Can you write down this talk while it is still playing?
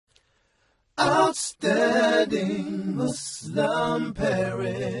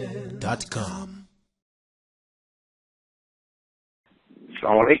OutstandingMuslimParent.com.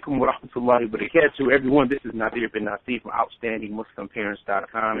 Assalamu alaikum wa rahmatullahi wa barakatuh. Everyone, this is Nadir bin Nasir from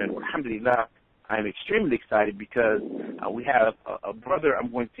OutstandingMuslimParents.com, and alhamdulillah, I'm extremely excited because we have a brother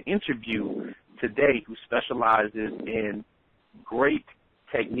I'm going to interview today who specializes in great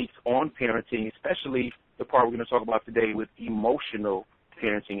techniques on parenting, especially the part we're going to talk about today with emotional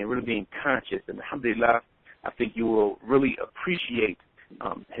parenting and really being conscious. And alhamdulillah, I think you will really appreciate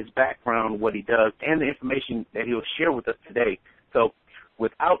his background, what he does, and the information that he'll share with us today. So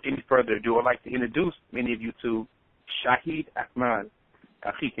without any further ado, I'd like to introduce many of you to Shahid Akmal.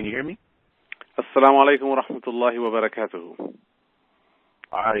 Akhi, can you hear me? Assalamu alaikum wa rahmatullahi wa barakatuhu.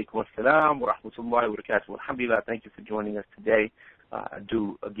 Wa alaikum assalam wa rahmatullahi wa barakatuhu. Alhamdulillah, thank you for joining us today. I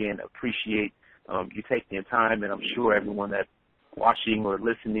do, again, appreciate you taking your time, and I'm sure everyone that's watching or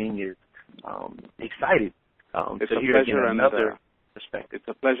listening is excited to hear again another perspective. It's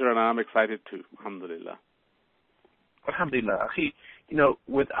a pleasure, and I'm excited too. Alhamdulillah. Alhamdulillah. Akhi, you know,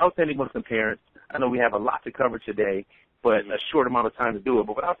 with Outstanding Muslim Parents, I know we have a lot to cover today, but a short amount of time to do it.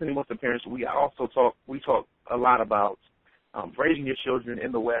 But with Outstanding Muslim Parents, we talk a lot about raising your children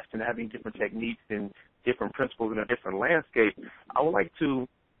in the West and having different techniques and different principles in a different landscape. I would like to,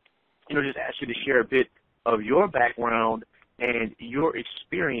 just ask you to share a bit of your background and your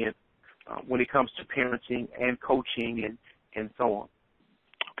experience when it comes to parenting and coaching and so on.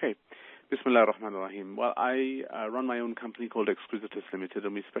 Okay. Bismillah ar-Rahman ar-Rahim. Well, I run my own company called Exquisitus Limited,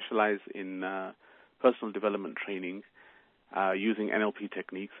 and we specialize in personal development training using NLP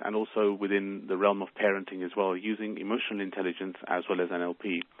techniques, and also within the realm of parenting as well, using emotional intelligence as well as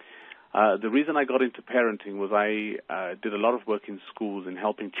NLP. The reason I got into parenting was I did a lot of work in schools in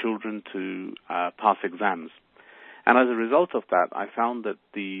helping children to pass exams. And as a result of that, I found that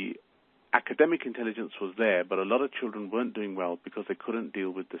the academic intelligence was there, but a lot of children weren't doing well because they couldn't deal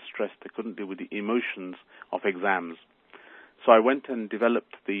with the stress, they couldn't deal with the emotions of exams. So I went and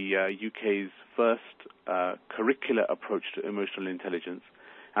developed the UK's first curricula approach to emotional intelligence,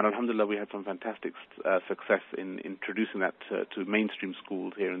 and alhamdulillah, we had some fantastic success in introducing that to mainstream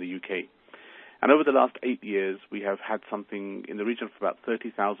schools here in the UK. And over the last 8 years, we have had something in the region of about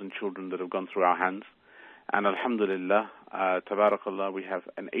 30,000 children that have gone through our hands. And alhamdulillah, tabarakallah, we have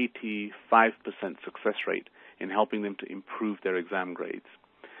an 85% success rate in helping them to improve their exam grades.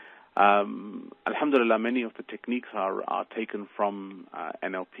 Alhamdulillah, many of the techniques are taken from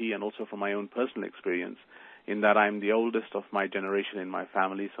NLP and also from my own personal experience, in that I'm the oldest of my generation in my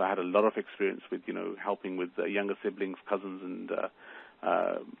family, so I had a lot of experience with, helping with younger siblings, cousins, and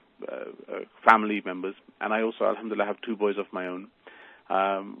family members. And I also, alhamdulillah, have 2 boys of my own.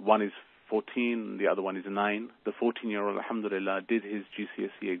 One is 14, the other one is 9. The 14-year-old, alhamdulillah, did his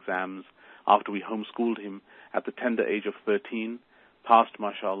GCSE exams after we homeschooled him at the tender age of 13, passed,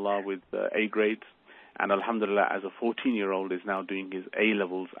 mashallah, with A grades, and alhamdulillah, as a 14-year-old, is now doing his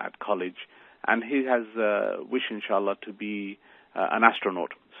A-levels at college, and he has wish, inshallah, to be an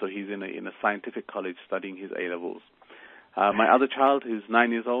astronaut. So he's in a scientific college studying his A-levels. My other child, who's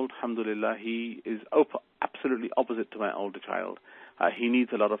 9 years old, alhamdulillah, he is absolutely opposite to my older child. He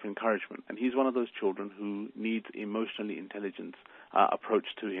needs a lot of encouragement, and he's one of those children who needs emotionally intelligent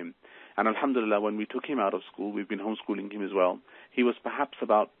approach to him. And alhamdulillah, when we took him out of school, we've been homeschooling him as well, he was perhaps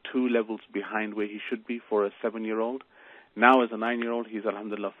about 2 levels behind where he should be for a 7-year-old. Now, as a 9-year-old, he's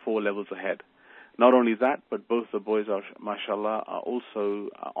alhamdulillah 4 levels ahead. Not only that, but both the boys are, mashallah, are also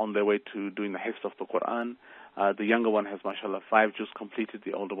on their way to doing the hifz of the Quran. The younger one has, mashallah, 5 juz completed.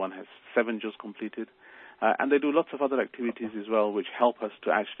 The older one has 7 juz completed. And they do lots of other activities as well, which help us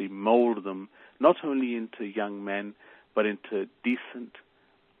to actually mold them, not only into young men, but into decent,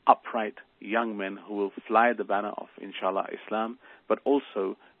 upright young men who will fly the banner of, inshallah, Islam, but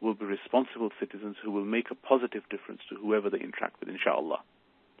also will be responsible citizens who will make a positive difference to whoever they interact with, inshallah.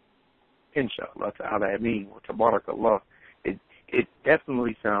 Inshallah ta'ala. I mean, tabarakallah. It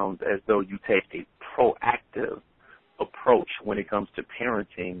definitely sounds as though you take a proactive approach when it comes to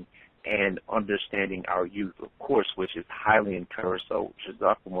parenting and understanding our youth, of course, which is highly encouraged. So,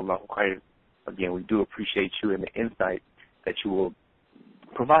 jazakumullahu khairan. Again, we do appreciate you and the insight that you will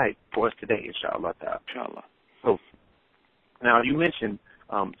provide for us today, inshallah ta'ala. Inshallah. So, now you mentioned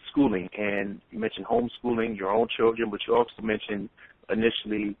schooling, and you mentioned homeschooling your own children, but you also mentioned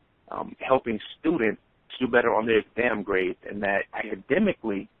initially helping students do better on their exam grades, and that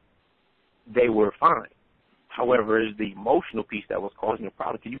academically they were fine. However, it's the emotional piece that was causing a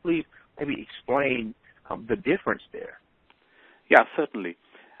problem. Can you please maybe explain the difference there? Yeah, certainly.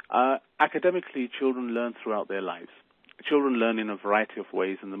 Academically, children learn throughout their lives. children learn in a variety of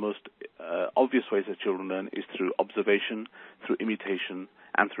ways, and the most obvious ways that children learn is through observation, through imitation,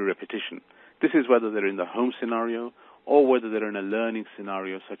 and through repetition. This is whether they're in the home scenario or whether they're in a learning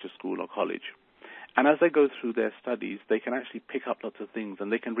scenario such as school or college. And as they go through their studies, they can actually pick up lots of things,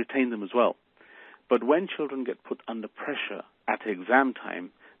 and they can retain them as well. But when children get put under pressure at exam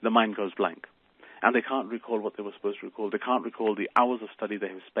time, the mind goes blank, and they can't recall what they were supposed to recall. They can't recall the hours of study they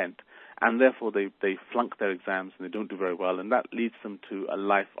have spent, and therefore they flunk their exams and they don't do very well, and that leads them to a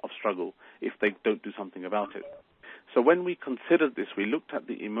life of struggle if they don't do something about it. So when we considered this, we looked at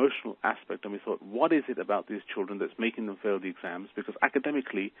the emotional aspect, and we thought, what is it about these children that's making them fail the exams? Because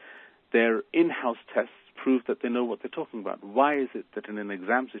academically, their in-house tests prove that they know what they're talking about. Why is it that in an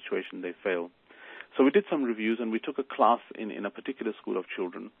exam situation they fail? So we did some reviews, and we took a class in a particular school of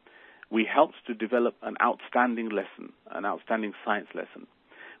children. We helped to develop an outstanding lesson, an outstanding science lesson.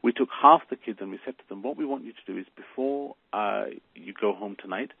 We took half the kids and we said to them, what we want you to do is before you go home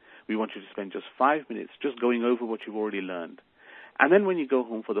tonight, we want you to spend just 5 minutes just going over what you've already learned. And then when you go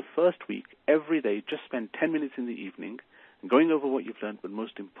home for the first week, every day, just spend 10 minutes in the evening going over what you've learned, but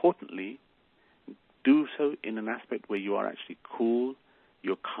most importantly, do so in an aspect where you are actually cool,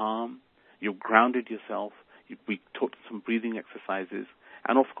 you're calm, you've grounded yourself. We taught some breathing exercises,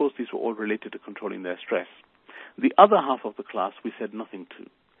 and of course these were all related to controlling their stress. The other half of the class we said nothing to.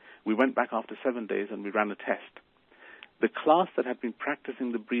 We went back after 7 days and we ran a test. The class that had been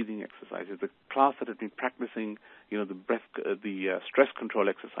practicing the breathing exercises, the class that had been practicing, the stress control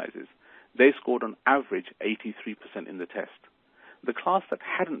exercises, they scored on average 83% in the test. The class that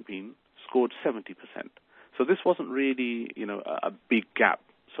hadn't been scored 70%. So this wasn't really, a big gap.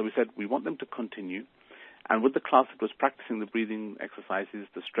 So we said we want them to continue. And with the class that was practicing the breathing exercises,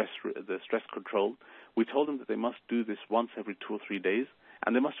 the stress control, we told them that they must do this once every 2 or 3 days,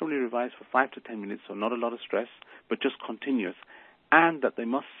 and they must only revise for 5 to 10 minutes, so not a lot of stress, but just continuous, and that they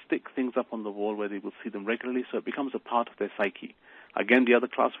must stick things up on the wall where they will see them regularly, so it becomes a part of their psyche. Again, the other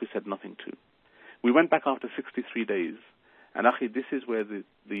class we said nothing to. We went back after 63 days, and Akhi, this is where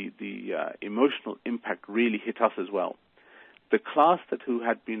the emotional impact really hit us as well. The class who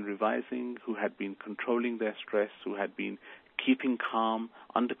had been revising, who had been controlling their stress, who had been keeping calm,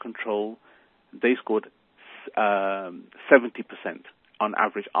 under control, they scored 70% on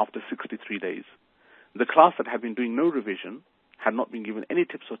average after 63 days. The class that had been doing no revision, had not been given any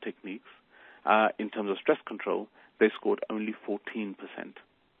tips or techniques in terms of stress control, they scored only 14%.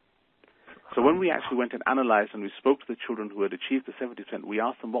 So when we actually went and analyzed and we spoke to the children who had achieved the 70%, we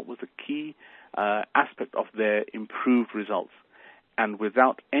asked them what was the key aspect of their improved results. And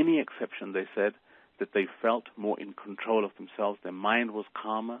without any exception, they said that they felt more in control of themselves. Their mind was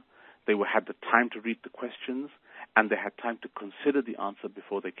calmer. They had the time to read the questions, and they had time to consider the answer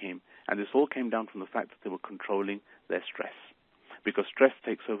before they came. And this all came down from the fact that they were controlling their stress. Because stress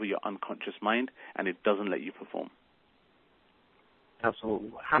takes over your unconscious mind, and it doesn't let you perform.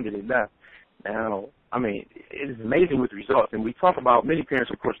 Absolutely. Alhamdulillah. Now, it is amazing with the results. And we talk about, many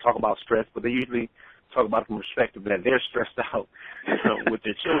parents, of course, talk about stress, but they usually talk about it from the perspective that they're stressed out with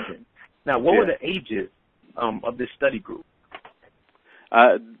their children. Now, what were the ages of this study group?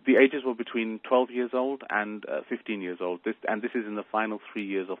 The ages were between 12 years old and 15 years old. This is in the final 3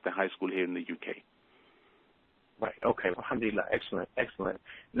 years of the high school here in the UK. Right. Okay. Alhamdulillah. Excellent. Excellent.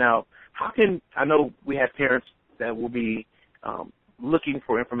 Now, I know we have parents that will be looking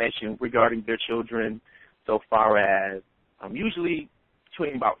for information regarding their children so far as usually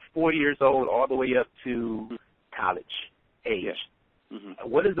between about 4 years old all the way up to college age. Yes. Mm-hmm.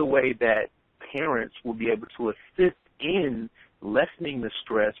 What is the way that parents will be able to assist in lessening the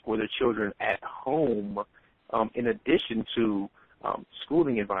stress for their children at home in addition to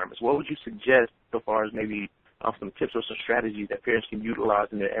schooling environments? What would you suggest so far as maybe some tips or some strategies that parents can utilize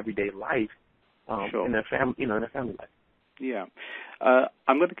in their everyday life in their family, in their family life? Yeah.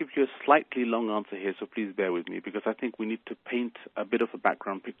 I'm going to give you a slightly long answer here, so please bear with me, because I think we need to paint a bit of a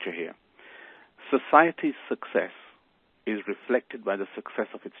background picture here. Society's success is reflected by the success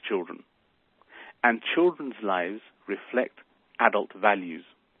of its children, and children's lives reflect adult values.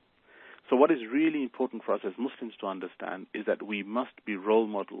 So what is really important for us as Muslims to understand is that we must be role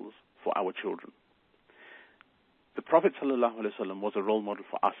models for our children. The Prophet ﷺ was a role model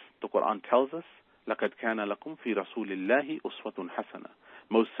for us. The Quran tells us, لَقَدْ كَانَ لَكُمْ فِي رَسُولِ اللَّهِ أُسْوَةٌ حَسَنَةٌ.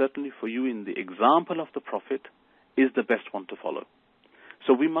 Most certainly for you in the example of the Prophet is the best one to follow.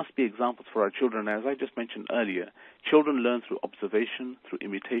 So we must be examples for our children. As I just mentioned earlier, children learn through observation, through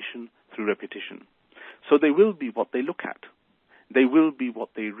imitation, through repetition. So they will be what they look at. They will be what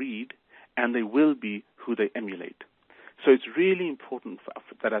they read, and they will be who they emulate. So it's really important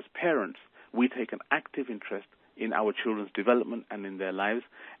that as parents, we take an active interest in our children's development and in their lives,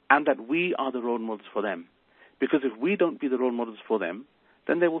 and that we are the role models for them. Because if we don't be the role models for them,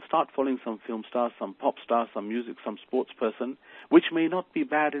 then they will start following some film star, some pop star, some music, some sports person, which may not be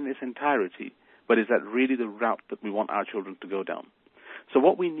bad in its entirety, but is that really the route that we want our children to go down? So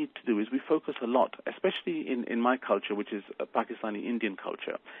what we need to do is we focus a lot, especially in my culture, which is a Pakistani Indian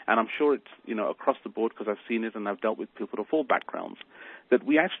culture, and I'm sure it's across the board because I've seen it and I've dealt with people of all backgrounds, that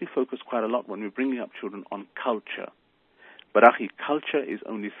we actually focus quite a lot when we're bringing up children on culture. But Akhi, culture is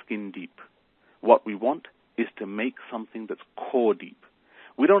only skin deep. What we want is to make something that's core deep.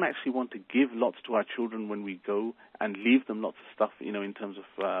 We don't actually want to give lots to our children when we go and leave them lots of stuff, in terms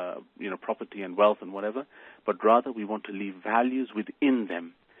of, property and wealth and whatever, but rather we want to leave values within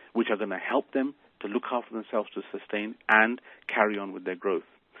them which are going to help them to look after themselves, to sustain and carry on with their growth.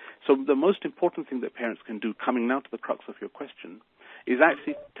 So the most important thing that parents can do, coming now to the crux of your question, is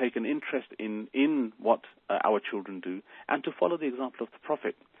actually take an interest in what our children do and to follow the example of the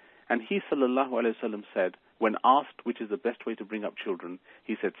Prophet. And he, sallallahu alayhi wa sallam, said, when asked which is the best way to bring up children,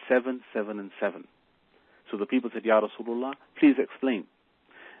 he said 7, 7, and 7. So the people said, Ya Rasulullah, please explain.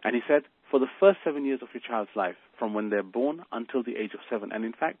 And he said, for the first 7 years of your child's life, from when they're born until the age of 7. And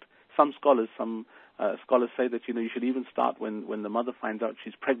in fact, some scholars say that you should even start when the mother finds out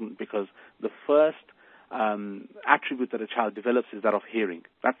she's pregnant, because the first attribute that a child develops is that of hearing.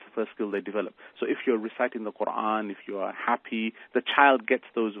 That's the first skill they develop. So if you're reciting the Quran, if you are happy, the child gets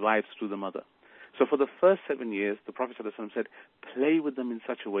those vibes through the mother. So for the first 7 years, the Prophet ﷺ said, play with them in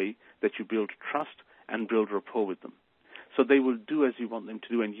such a way that you build trust and build rapport with them. So they will do as you want them to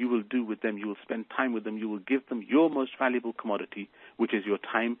do, and you will do with them. You will spend time with them. You will give them your most valuable commodity, which is your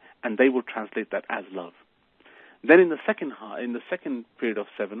time, and they will translate that as love. Then in the second period of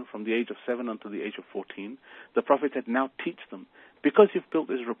 7, from the age of 7 until the age of 14, the Prophet said, now teach them. Because you've built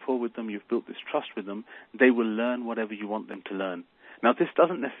this rapport with them, you've built this trust with them, they will learn whatever you want them to learn. Now, this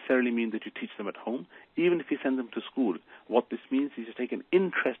doesn't necessarily mean that you teach them at home, even if you send them to school. What this means is you take an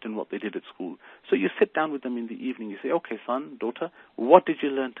interest in what they did at school. So you sit down with them in the evening, you say, okay, son, daughter, what did you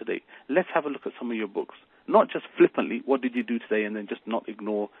learn today? Let's have a look at some of your books. Not just flippantly, what did you do today, and then just not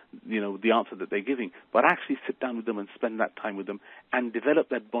ignore, the answer that they're giving, but actually sit down with them and spend that time with them and develop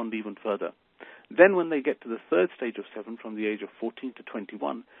that bond even further. Then when they get to the third stage of 7, from the age of 14 to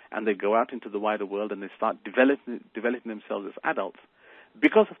 21, and they go out into the wider world and they start developing themselves as adults,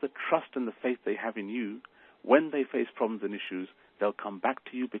 because of the trust and the faith they have in you, when they face problems and issues, they'll come back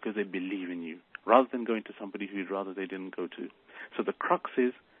to you because they believe in you, rather than going to somebody who you'd rather they didn't go to. So the crux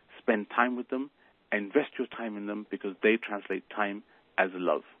is spend time with them, invest your time in them, because they translate time as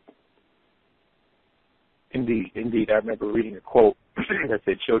love. Indeed. I remember reading a quote that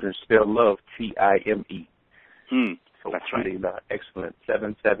said, children spell love T-I-M-E. So that's right. Excellent.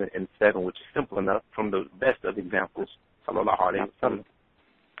 7, 7, and 7, which is simple enough, from the best of examples. Sallallahu alayhi wa sallam.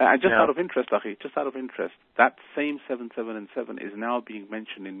 Out of interest, Akhi, that same 7, 7, and 7 is now being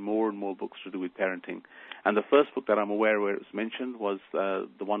mentioned in more and more books to do with parenting. And the first book that I'm aware where it was mentioned was the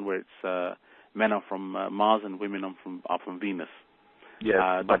one where it's men are from Mars and women are from Venus. Yes,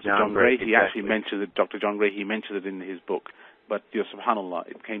 Dr. John Gray, he actually mentioned it. Dr. John Gray, he mentioned it in his book. But, subhanAllah,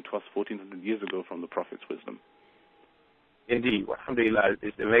 it came to us 1,400 years ago from the Prophet's wisdom. Indeed. Alhamdulillah,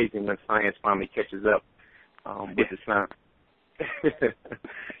 it's amazing when science finally catches up with Islam.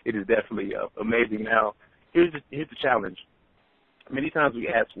 It is definitely amazing. Now, here's the challenge. Many times we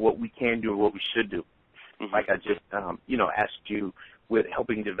ask what we can do or what we should do. Mm-hmm. Like I just, asked you with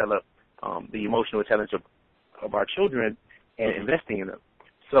helping develop the emotional intelligence of our children and investing in them.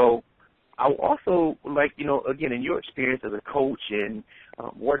 So I would also like, again, in your experience as a coach and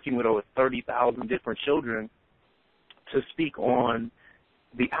working with over 30,000 different children, to speak on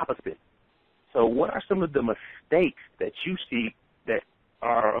the opposite. So what are some of the mistakes that you see that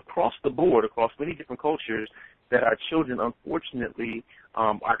are across the board, across many different cultures, that our children, unfortunately,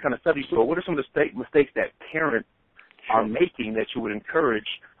 are kind of subject to? Or what are some of the mistakes that parents are making that you would encourage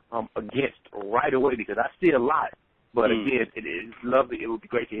against right away? Because I see a lot. But again, it is lovely. It would be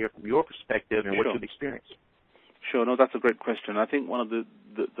great to hear from your perspective and what you've experienced. Sure. No, that's a great question. I think one of the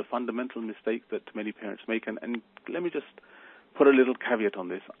fundamental mistakes that many parents make, and let me just put a little caveat on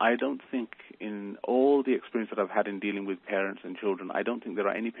this. I don't think, in all the experience that I've had in dealing with parents and children, I don't think there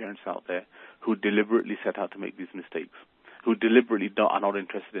are any parents out there who deliberately set out to make these mistakes, who deliberately are not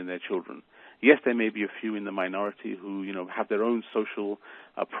interested in their children. Yes, there may be a few in the minority who, have their own social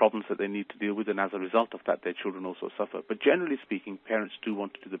problems that they need to deal with, and as a result of that, their children also suffer. But generally speaking, parents do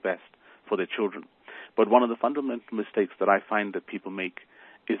want to do the best for their children. But one of the fundamental mistakes that I find that people make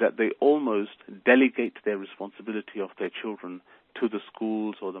is that they almost delegate their responsibility of their children to the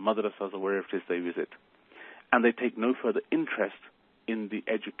schools or the madrasas or wherever it is they visit. and they take no further interest in the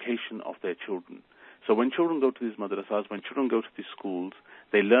education of their children. So when children go to these madrasas, when children go to these schools,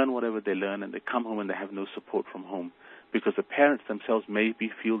 they learn whatever they learn, and they come home and they have no support from home, because the parents themselves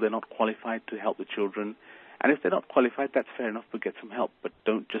maybe feel they're not qualified to help the children. And if they're not qualified, that's fair enough, but get some help, but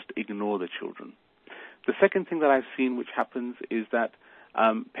don't just ignore the children. The second thing that I've seen which happens is that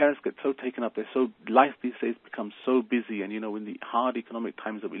parents get so taken up, life these days becomes so busy, and in the hard economic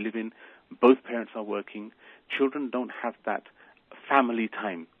times that we live in, both parents are working. Children don't have that family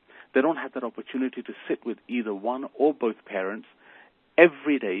time. They don't have that opportunity to sit with either one or both parents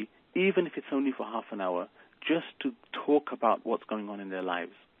every day, even if it's only for half an hour, just to talk about what's going on in their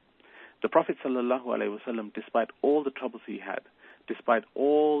lives. The Prophet ﷺ, despite all the troubles he had, despite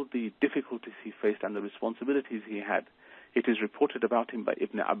all the difficulties he faced and the responsibilities he had, it is reported about him by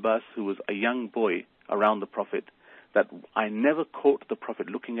Ibn Abbas, who was a young boy around the Prophet, that I never caught the Prophet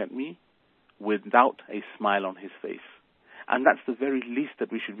looking at me without a smile on his face. And that's the very least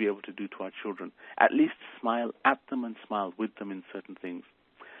that we should be able to do to our children. At least smile at them and smile with them in certain things.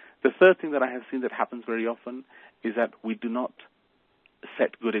 The third thing that I have seen that happens very often is that we do not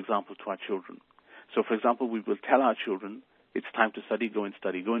set good examples to our children. So, for example, we will tell our children, it's time to study, go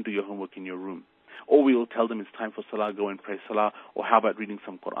and do your homework in your room. Or we will tell them it's time for salah, go and pray salah, or how about reading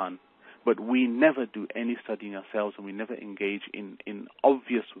some Quran. But we never do any studying ourselves, and we never engage in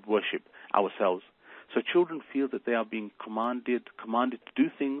obvious worship ourselves. So children feel that they are being commanded to do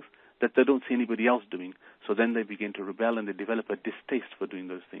things that they don't see anybody else doing. So then they begin to rebel, and they develop a distaste for doing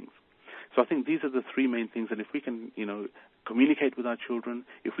those things. So I think these are the three main things, and if we can, communicate with our children,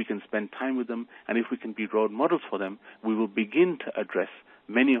 if we can spend time with them, and if we can be role models for them, we will begin to address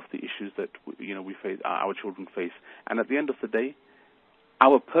many of the issues that we face, our children face. And at the end of the day,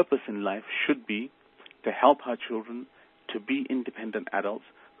 our purpose in life should be to help our children to be independent adults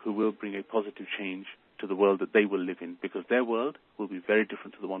who will bring a positive change to the world that they will live in, because their world will be very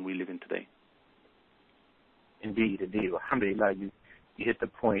different to the one we live in today. Indeed. Alhamdulillah, you hit the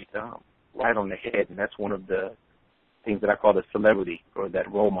point right on the head, and that's one of the things that I call the celebrity, or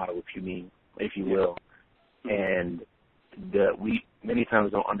that role model, if you will. And we many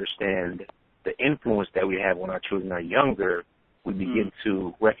times don't understand the influence that we have when our children are younger. We begin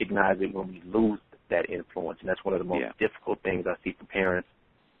to recognize it when we lose that influence, and that's one of the most difficult things I see for parents.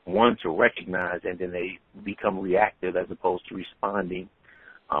 One, to recognize, and then they become reactive as opposed to responding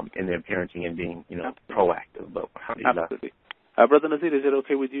in their parenting and being, proactive. But absolutely. Brother Nazir, is it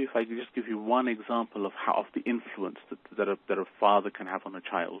okay with you if I could just give you one example of the influence that a father can have on a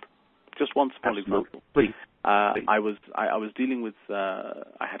child? Just one small example. Please. I was dealing with,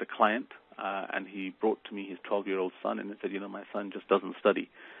 I had a client, and he brought to me his 12-year-old son, and he said, my son just doesn't study,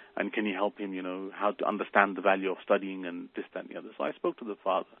 and can you help him, how to understand the value of studying and this, that, and the other. So I spoke to the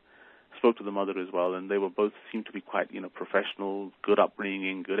father, spoke to the mother as well, and they were both seemed to be quite, professional, good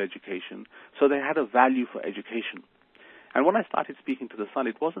upbringing, good education. So they had a value for education. And when I started speaking to the son,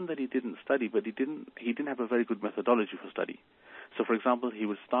 it wasn't that he didn't study, but he didn't have a very good methodology for study. So, for example, he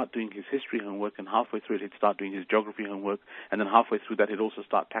would start doing his history homework, and halfway through it, he'd start doing his geography homework, and then halfway through that, he'd also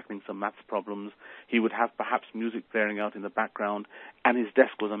start tackling some maths problems. He would have perhaps music blaring out in the background, and his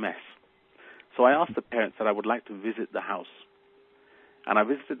desk was a mess. So I asked the parents that I would like to visit the house. And I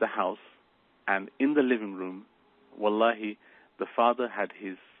visited the house, and in the living room, wallahi, the father had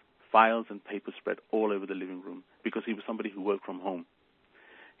his files and papers spread all over the living room, because he was somebody who worked from home.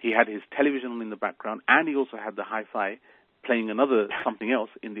 He had his television on in the background, and he also had the hi-fi playing something else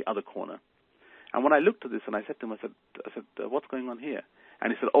in the other corner. And when I looked at this, and I said to him, I said, what's going on here?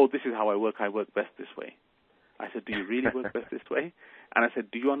 And he said, this is how I work best this way. I said, do you really work best this way? And I said,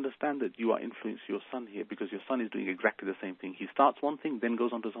 do you understand that you are influencing your son here, because your son is doing exactly the same thing. He starts one thing, then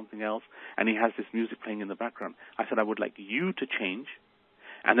goes on to something else, and he has this music playing in the background. I said, I would like you to change,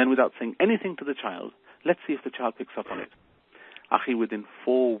 and then without saying anything to the child, let's see if the child picks up on it. Akhi, within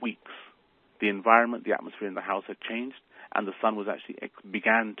 4 weeks, the environment, the atmosphere in the house had changed, and the son was actually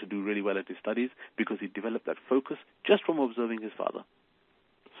began to do really well at his studies, because he developed that focus just from observing his father.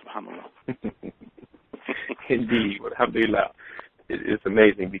 Subhanallah. Indeed. Alhamdulillah. It's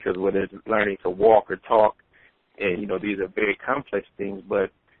amazing, because whether it's learning to walk or talk, and, these are very complex things, but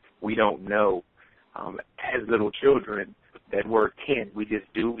we don't know as little children that word can. We just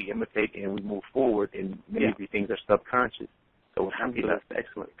do, we imitate, and we move forward, and many of these things are subconscious. So alhamdulillah, that's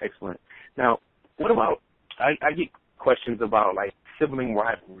excellent. Now, what about, I get questions about, like, sibling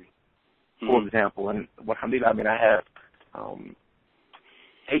rivalry, for example, and alhamdulillah, I have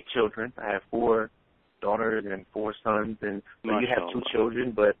 8 children. I have 4 daughters and 4 sons, and you have 2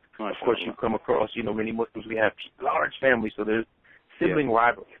 children, but of course you come across, many Muslims, we have large families, so there's sibling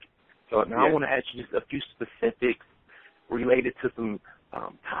rivalry. So now I want to ask you just a few specifics related to some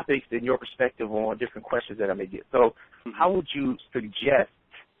topics and your perspective on different questions that I may get. So how would you suggest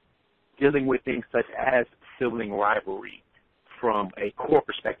dealing with things such as sibling rivalry from a core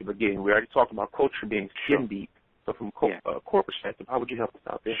perspective? Again, we already talked about culture being skin deep. So from a core perspective, how would you help us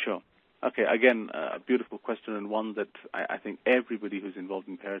out there? Sure. Okay, again, a beautiful question, and one that I think everybody who's involved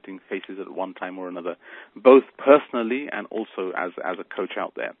in parenting faces at one time or another, both personally and also as a coach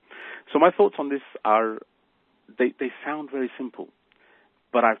out there. So my thoughts on this are, they sound very simple,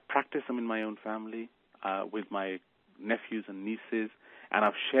 but I've practiced them in my own family, with my nephews and nieces, and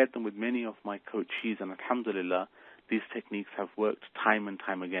I've shared them with many of my coachees, and alhamdulillah, these techniques have worked time and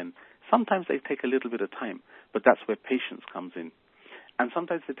time again. Sometimes they take a little bit of time, but that's where patience comes in. And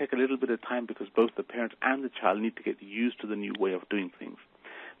sometimes they take a little bit of time because both the parent and the child need to get used to the new way of doing things.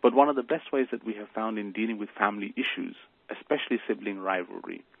 But one of the best ways that we have found in dealing with family issues, especially sibling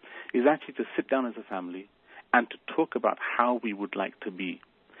rivalry, is actually to sit down as a family and to talk about how we would like to be.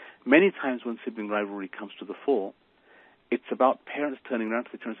 Many times when sibling rivalry comes to the fore, it's about parents turning around to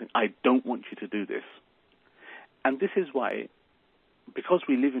the children saying, I don't want you to do this. And this is why, because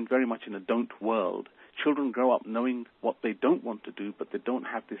we live in very much in a don't world, children grow up knowing what they don't want to do, but they don't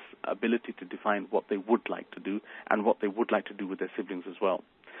have this ability to define what they would like to do and what they would like to do with their siblings as well.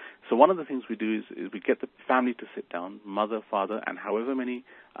 So one of the things we do is we get the family to sit down, mother, father, and however many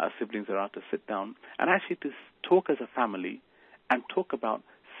siblings there are to sit down and actually to talk as a family and talk about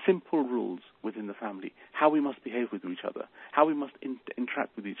simple rules within the family, how we must behave with each other, how we must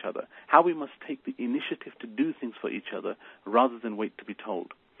interact with each other, how we must take the initiative to do things for each other rather than wait to be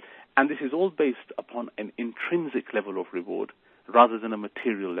told. And this is all based upon an intrinsic level of reward rather than a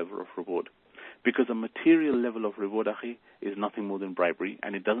material level of reward. Because a material level of reward, akhi, is nothing more than bribery,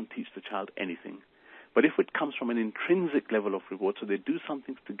 and it doesn't teach the child anything. But if it comes from an intrinsic level of reward, so they do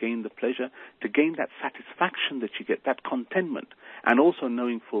something to gain the pleasure, to gain that satisfaction that you get, that contentment, and also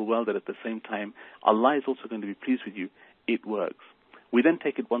knowing full well that at the same time Allah is also going to be pleased with you, it works. We then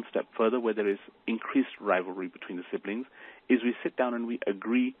take it one step further where there is increased rivalry between the siblings, is we sit down and we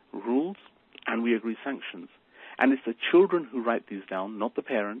agree rules and we agree sanctions. And it's the children who write these down, not the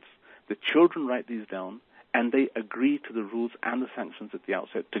parents. The children write these down and they agree to the rules and the sanctions at the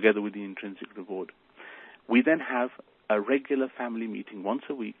outset together with the intrinsic reward. We then have a regular family meeting once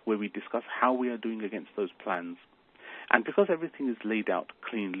a week where we discuss how we are doing against those plans. And because everything is laid out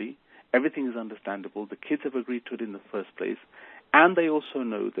cleanly, everything is understandable, the kids have agreed to it in the first place, and they also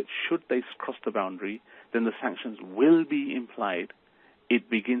know that should they cross the boundary, then the sanctions will be implied. It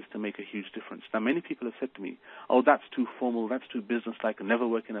begins to make a huge difference. Now, many people have said to me, oh, that's too formal, that's too businesslike, I'll never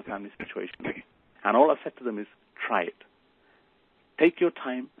work in a family situation. And all I've said to them is, try it. Take your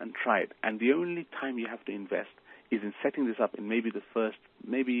time and try it. And the only time you have to invest is in setting this up in maybe the first,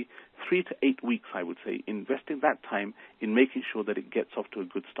 3 to 8 weeks, I would say, investing that time in making sure that it gets off to a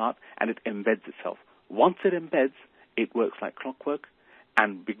good start and it embeds itself. Once it embeds, it works like clockwork,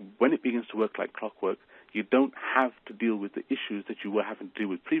 and when it begins to work like clockwork, you don't have to deal with the issues that you were having to deal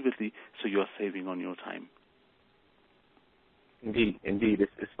with previously, so you're saving on your time. Indeed.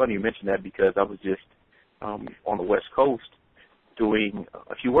 It's funny you mentioned that because I was just on the West Coast doing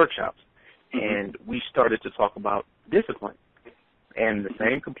a few workshops, and we started to talk about discipline. And the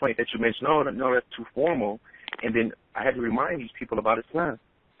same complaint that you mentioned, oh, no, that's too formal. And then I had to remind these people about Islam.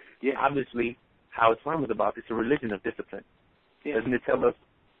 Yeah. Obviously, how Islam is about, it's a religion of discipline. Yeah. Doesn't it tell us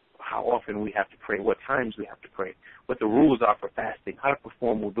how often we have to pray, what times we have to pray, what the rules are for fasting, how to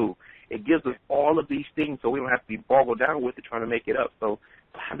perform wudu? It gives us all of these things so we don't have to be boggled down with it trying to make it up. So,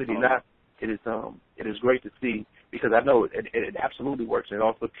 alhamdulillah, it is great to see because I know it absolutely works. And it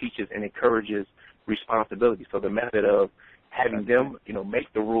also teaches and encourages responsibility. So the method of having them,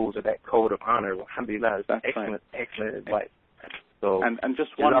 make the rules of that code of honor, alhamdulillah, is excellent advice. So, and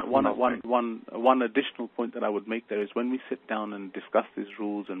just one additional point that I would make there is when we sit down and discuss these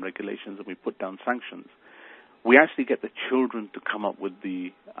rules and regulations and we put down sanctions, we actually get the children to come up with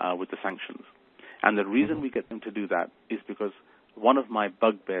the sanctions. And the reason we get them to do that is because one of my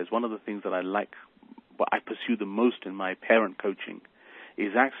bugbears, one of the things that I like, what I pursue the most in my parent coaching,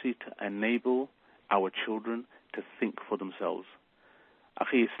 is actually to enable our children to think for themselves.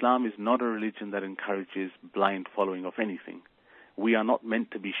 Akhi, Islam is not a religion that encourages blind following of anything. We are not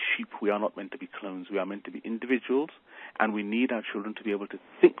meant to be sheep. We are not meant to be clones. We are meant to be individuals, and we need our children to be able to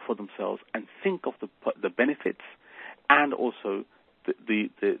think for themselves and think of the benefits and also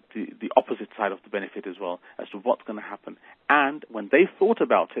the opposite side of the benefit as well as to what's going to happen. And when they thought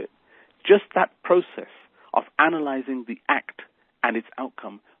about it, just that process of analyzing the act and its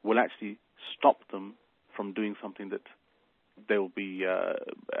outcome will actually stop them from doing something that they'll be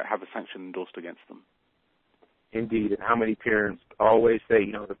have a sanction endorsed against them. Indeed, and how many parents always say,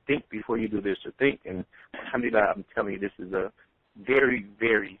 to think before you do this, or think. And alhamdulillah, I'm telling you, this is a very,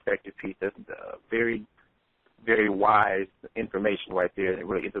 very effective piece. That's very, very wise information right there that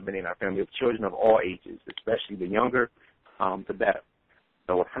really implementing our family of children of all ages, especially the younger, the better.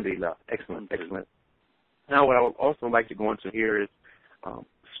 So alhamdulillah, excellent. Now, what I would also like to go into here is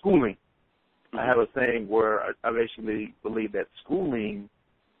schooling. Mm-hmm. I have a saying where I basically believe that schooling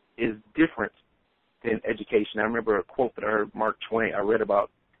is different than education. I remember a quote that I heard I read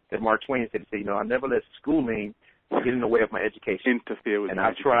about that Mark Twain said, I never let schooling get in the way of my education. Interfere with and my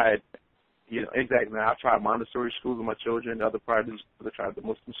I've tried, exactly. I've tried Montessori schools with my children, the other private schools, I tried the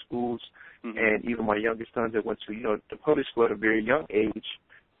Muslim schools, mm-hmm. and even my youngest sons that went to, the public school at a very young age,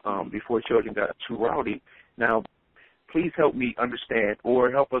 before children got too rowdy. Now, please help me understand,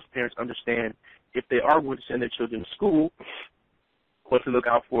 or help us parents understand, if they are going to send their children to school, what to look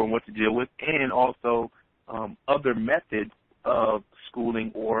out for and what to deal with, and also other methods of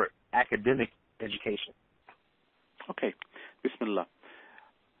schooling or academic education. Okay, Bismillah.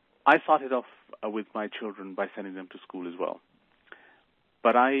 I started off with my children by sending them to school as well.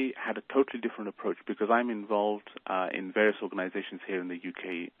 But I had a totally different approach because I'm involved in various organizations here in the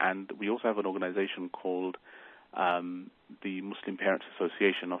UK, and we also have an organization called the Muslim Parents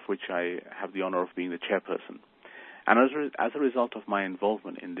Association, of which I have the honor of being the chairperson. And as a result of my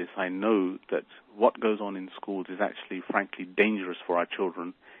involvement in this, I know that what goes on in schools is actually, frankly, dangerous for our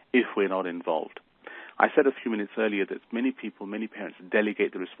children if we're not involved. I said a few minutes earlier that many parents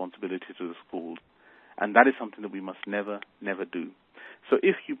delegate the responsibility to the schools, and that is something that we must never, never do. So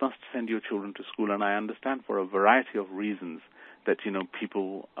if you must send your children to school, and I understand for a variety of reasons that,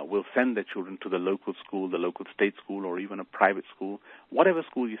 people will send their children to the local school, the local state school, or even a private school, whatever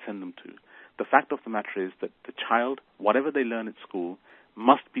school you send them to, the fact of the matter is that the child, whatever they learn at school,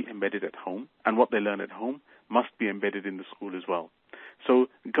 must be embedded at home, and what they learn at home must be embedded in the school as well. So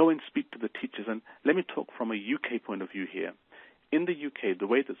go and speak to the teachers, and let me talk from a UK point of view here. In the UK, the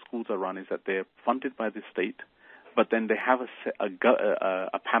way that schools are run is that they're funded by the state, but then they have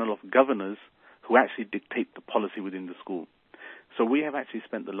a panel of governors who actually dictate the policy within the school. So we have actually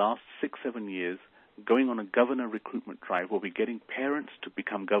spent the last 6-7 years going on a governor recruitment drive where we're getting parents to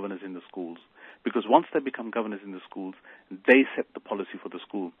become governors in the schools. Because once they become governors in the schools, they set the policy for the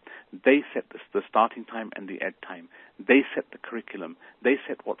school. They set the starting time and the end time. They set the curriculum. They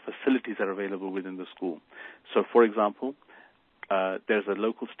set what facilities are available within the school. So, for example, there's a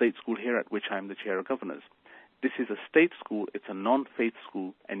local state school here at which I'm the chair of governors. This is a state school. It's a non-faith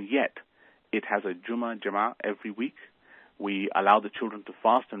school, and yet it has a Jama'ah every week. We allow the children to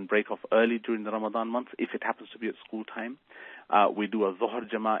fast and break off early during the Ramadan month if it happens to be at school time. We do a Dhuhr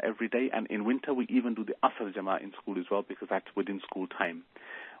Jama'ah every day, and in winter we even do the Asr Jama'ah in school as well because that's within school time.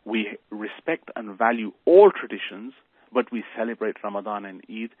 We respect and value all traditions, but we celebrate Ramadan and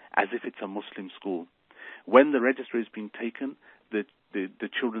Eid as if it's a Muslim school. When the register is being taken, the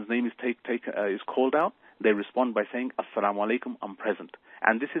children's name is called out. They respond by saying, Assalamu alaikum, I'm present.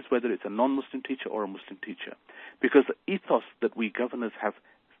 And this is whether it's a non-Muslim teacher or a Muslim teacher. Because the ethos that we governors have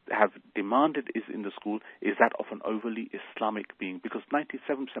demanded is in the school is that of an overly Islamic being, because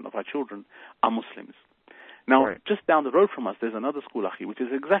 97% of our children are Muslims. Now, right. Just down the road from us, there's another school, Akhi, which is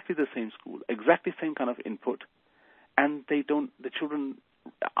exactly the same school, exactly same kind of input. And the children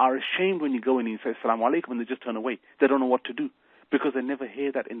are ashamed when you go in and you say, Assalamu alaikum, and they just turn away. They don't know what to do because they never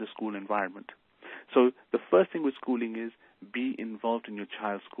hear that in the school environment. So the first thing with schooling is be involved in your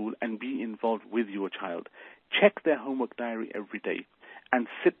child's school and be involved with your child. Check their homework diary every day and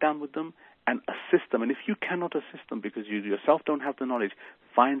sit down with them and assist them. And if you cannot assist them because you yourself don't have the knowledge,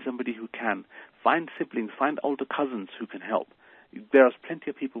 find somebody who can. Find siblings, find older cousins who can help. There are plenty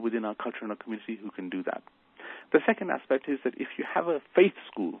of people within our culture and our community who can do that. The second aspect is that if you have a faith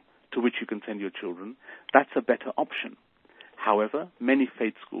school to which you can send your children, that's a better option. However, many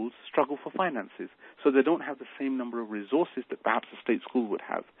faith schools struggle for finances, so they don't have the same number of resources that perhaps a state school would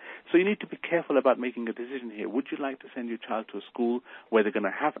have. So you need to be careful about making a decision here. Would you like to send your child to a school where they're going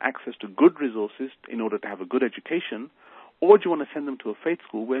to have access to good resources in order to have a good education, or do you want to send them to a faith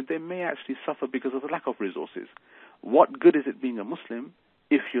school where they may actually suffer because of the lack of resources? What good is it being a Muslim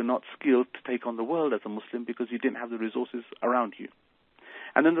if you're not skilled to take on the world as a Muslim because you didn't have the resources around you?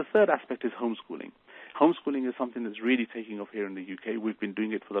 And then the third aspect is homeschooling. Homeschooling is something that's really taking off here in the UK. We've been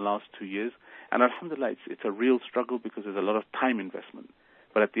doing it for the last 2 years. And alhamdulillah, it's a real struggle because there's a lot of time investment.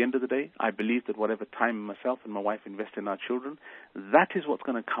 But at the end of the day, I believe that whatever time myself and my wife invest in our children, that is what's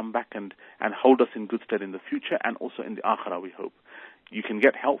going to come back and hold us in good stead in the future and also in the akhirah, we hope. You can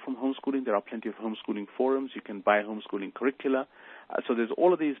get help from homeschooling. There are plenty of homeschooling forums. You can buy homeschooling curricula. So there's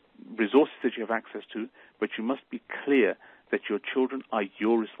all of these resources that you have access to, but you must be clear that your children are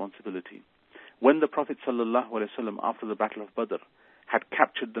your responsibility. When the Prophet ﷺ, after the Battle of Badr, had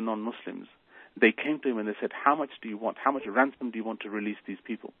captured the non-Muslims, they came to him and they said, how much do you want? How much ransom do you want to release these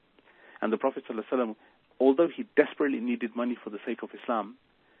people? And the Prophet ﷺ, although he desperately needed money for the sake of Islam,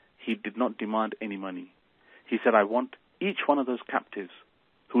 he did not demand any money. He said, I want each one of those captives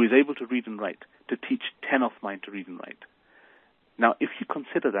who is able to read and write to teach 10 of mine to read and write. Now, if you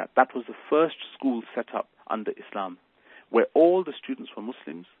consider that, that was the first school set up under Islam, where all the students were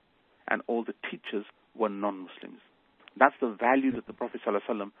Muslims and all the teachers were non-Muslims. That's the value that the Prophet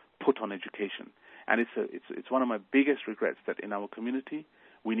ﷺ put on education. And it's one of my biggest regrets that in our community,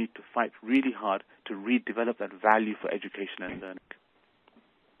 we need to fight really hard to redevelop that value for education and learning.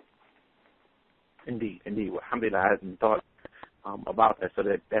 Indeed. Well, alhamdulillah, I hadn't thought about that, so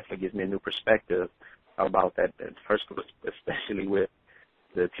that definitely gives me a new perspective about that first group, especially with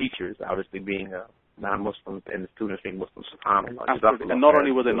the teachers, obviously being non-Muslims and the students being Muslims. SubhanAllah. Absolutely. And not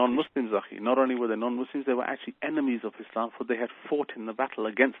only were they non-Muslims, Akhi, not only were they non-Muslims, they were actually enemies of Islam, for they had fought in the battle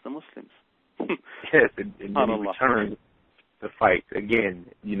against the Muslims. Yes, and then he returned to fight again,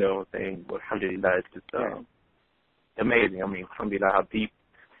 saying, well, alhamdulillah, it's just amazing. I mean, alhamdulillah, how deep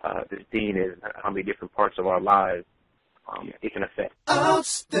this deen is, how many different parts of our lives it can affect.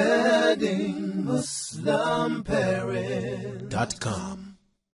 Outstanding Muslim Parent.com